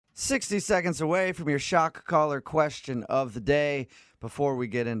60 seconds away from your shock collar question of the day. Before we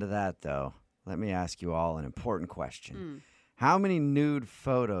get into that, though, let me ask you all an important question. How many nude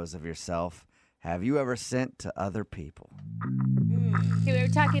photos of yourself have you ever sent to other people? Okay, we were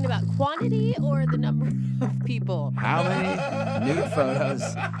talking about quantity or the number of people? How many nude photos,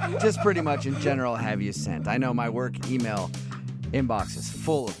 just pretty much in general, have you sent? I know my work email inbox is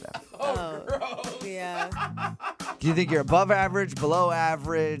full of them. Yeah. Do you think you're above average, below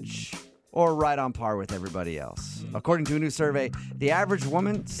average, or right on par with everybody else? According to a new survey, the average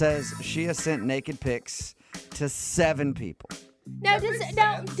woman says she has sent naked pics to 7 people. Now,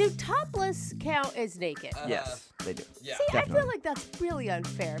 do topless count as naked? Yes, they do. Yeah. See, definitely. I feel like that's really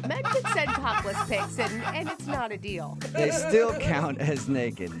unfair. Men can send topless pics, and it's not a deal. They still count as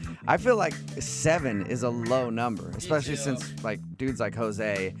naked. I feel like 7 is a low number, especially since dudes like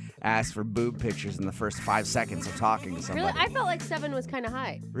Jose ask for boob pictures in the first 5 seconds of talking to somebody. Really, I felt like 7 was kind of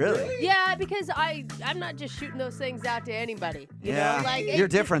high. Really? Yeah, because I'm not just shooting those things out to anybody. You Yeah. know? Like, You're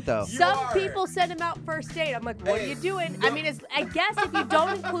different, though. Some are. people send them out first date. I'm like, what are you doing? I mean, I guess if you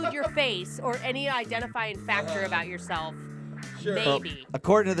don't include your face or any identifying factor about yourself, Sure. maybe.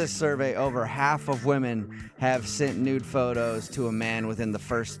 According to this survey, over half of women have sent nude photos to a man within the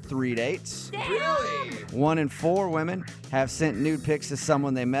first 3 dates. Really? 1 in 4 women have sent nude pics to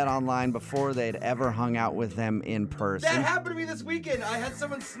someone they met online before they'd ever hung out with them in person. That happened to me this weekend. I had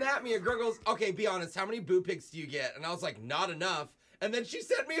someone snap me. A girl goes, okay, be honest, how many boob pics do you get? And I was like, not enough. And then she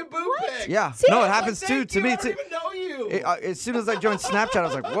sent me a boob pic. Yeah, See? no, it Like, happens too to me I too. don't even know you. As soon as I joined Snapchat, I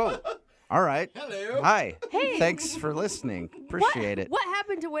was like, whoa. All right. Hello. Hi. Hey. Thanks for listening. Appreciate it. What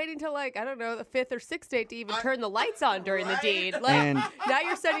happened to waiting till the 5th or 6th date to even turn the lights on during the Right? deed? Like, And- now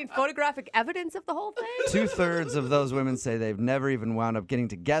you're sending photographic evidence of the whole thing? 2/3 of those women say they've never even wound up getting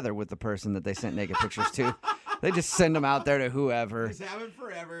together with the person that they sent naked pictures to. They just send them out there to whoever. Just have it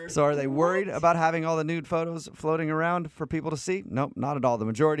forever. So are they worried about having all the nude photos floating around for people to see? Nope, not at all. The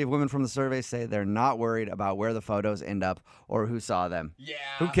majority of women from the survey say they're not worried about where the photos end up or who saw them. Yeah.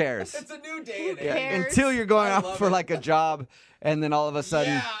 Who cares? It's a new day and Yeah. age. cares? Until you're going I out love for it. like a job and then all of a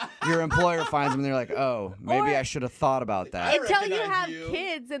sudden Yeah. your employer finds them and they're like, oh, maybe Or- I should have thought about that. I Until you recognize have you.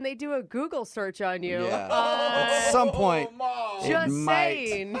 kids and they do a Google search on you. Yeah. Uh, At some point, Mom. it Just might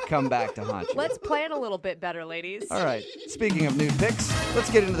saying. come back to haunt you. Let's plan a little bit better, ladies. All right. Speaking of nude pics,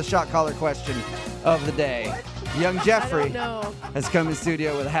 let's get into the shot collar question of the day. Young I Jeffrey don't know. has come in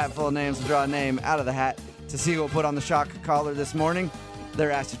studio with a hat full of names to draw a name out of the hat to see who will put on the shock collar this morning.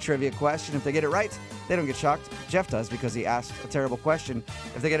 They're asked a trivia question. If they get it right, they don't get shocked. Jeff does because he asked a terrible question.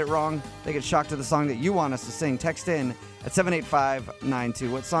 If they get it wrong, they get shocked to the song that you want us to sing. Text in at 78592.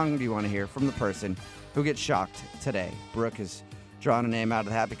 What song do you want to hear from the person who gets shocked today? Brooke has drawn a name out of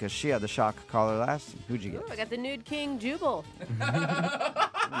the hat because she had the shock collar last. Who'd you get? Ooh, I got the nude king Jubal.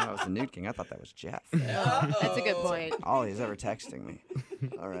 That was the nude king. I thought that was Jeff. That's a good point. All he's ever texting me.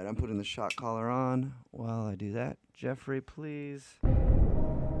 All right, I'm putting the shot collar on while I do that. Jeffrey, please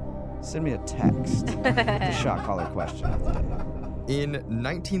send me a text. The shot collar question of the day. In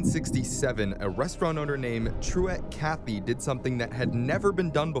 1967, a restaurant owner named Truett Cathy did something that had never been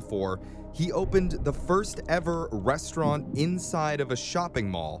done before. He opened the first ever restaurant inside of a shopping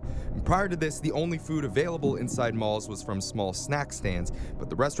mall. And prior to this, the only food available inside malls was from small snack stands, but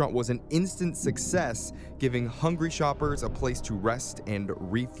the restaurant was an instant success, giving hungry shoppers a place to rest and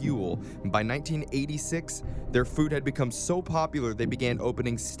refuel. And by 1986, their food had become so popular they began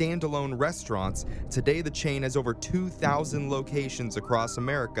opening standalone restaurants. Today, the chain has over 2,000 locations across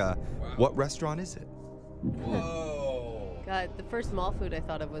America. What restaurant is it? Whoa. God, the first mall food I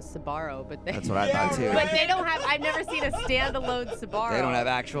thought of was Sbarro, but they That's what I thought too. but they don't have. I've never seen a standalone Sbarro. They don't have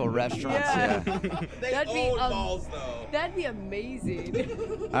actual restaurants. Yeah. Yeah. They That'd be, own um, malls, though. That'd be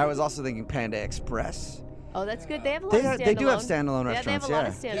amazing. I was also thinking Panda Express. Oh, that's good. They have a lot They of ha- standalone. they do have standalone Yeah, they have restaurants, a lot yeah.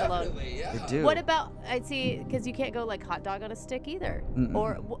 of standalone. Definitely, yeah. They do. What about, I see, because you can't go like hot dog on a stick either.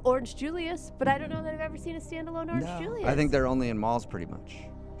 Or Orange Julius, but I don't know that I've ever seen a standalone Orange Julius. I think they're only in malls pretty much.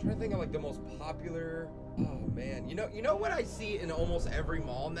 I'm trying to think of like the most popular. Oh man, you know what I see in almost every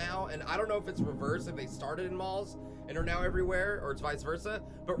mall now, and I don't know if it's reverse, if they started in malls and are now everywhere, or it's vice versa.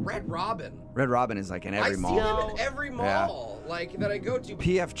 But Red Robin, Red Robin is like in every I mall. see them No. in every Yeah. mall, like that I go to.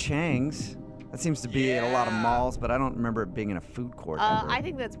 PF Chang's. That seems to be in a lot of Yeah. malls, but I don't remember it being in a food court ever. I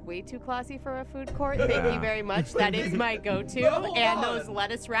think that's way too classy for a food court. Thank Yeah. you very much. That is my go-to. Hold And on. those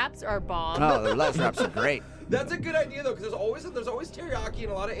lettuce wraps are bomb. Oh, the lettuce wraps are great. That's a good idea though, because there's always teriyaki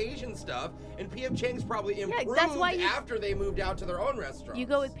and a lot of Asian stuff, and PF Chang's probably improved that's why you- after they moved out to their own restaurant. You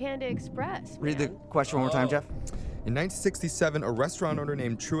go with Panda Express. Read the man. question one more time, Oh. Jeff. In 1967, a restaurant owner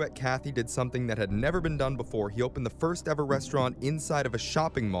named Truett Cathy did something that had never been done before. He opened the first ever restaurant inside of a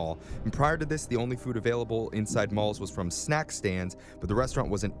shopping mall. And prior to this, the only food available inside malls was from snack stands, but the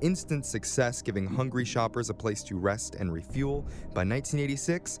restaurant was an instant success, giving hungry shoppers a place to rest and refuel. By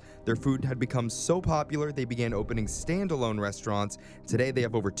 1986, their food had become so popular, they began opening standalone restaurants. Today, they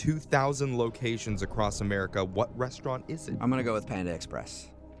have over 2,000 locations across America. What restaurant is it? I'm going to go with Panda Express.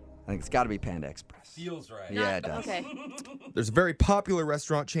 I think it's got to be Panda Express. Feels right. Yeah, it does. Okay. There's a very popular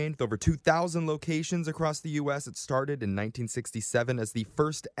restaurant chain with over 2,000 locations across the U.S. It started in 1967 as the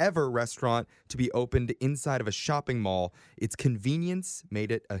first ever restaurant to be opened inside of a shopping mall. Its convenience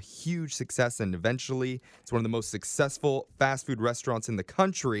made it a huge success, and eventually it's one of the most successful fast food restaurants in the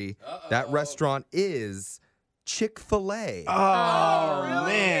country. That restaurant is Chick-fil-A. Oh, really?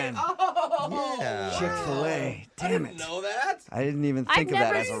 man. Oh, Yeah. Chick-fil-A. I Damn didn't it. know that. I didn't even I've think of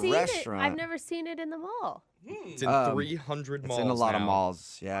that never as a seen restaurant. it. I've never seen it in the mall. It's in 300 It's malls in a lot of now.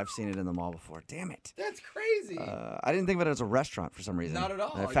 malls. Yeah, I've seen it in the mall before. Damn it. That's crazy. I didn't think of it as a restaurant for some reason. Not at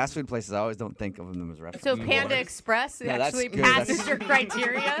all. Fast food places, I always don't think of them as restaurants. So Panda Express No, that's actually good. passes That's- your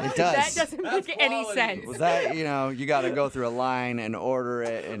criteria? It does. That doesn't That's make any quality. sense. Was that, you got to go through a line and order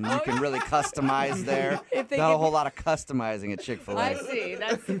it, and you can really customize there. If they Not a give- whole lot of customizing at I Chick-fil-A. see.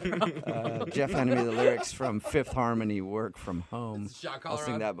 That's the problem. Jeff handed me the lyrics from Fifth Harmony, Work From Home. Is the shot I'll collar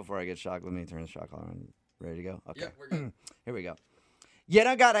sing on? that before I get shocked. Let me turn the shot collar on. Ready to go? Okay. Yep, we're good. Here we go. You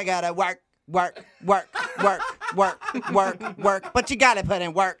don't gotta work, but you gotta put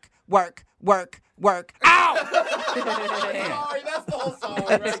in work. Ow! Sorry, that's the whole song,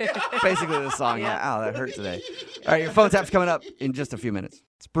 right? Basically the song. Yeah. Ow, that hurt today. All right, your phone tap's coming up in just a few minutes.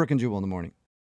 It's Brooke and Jubal in the morning.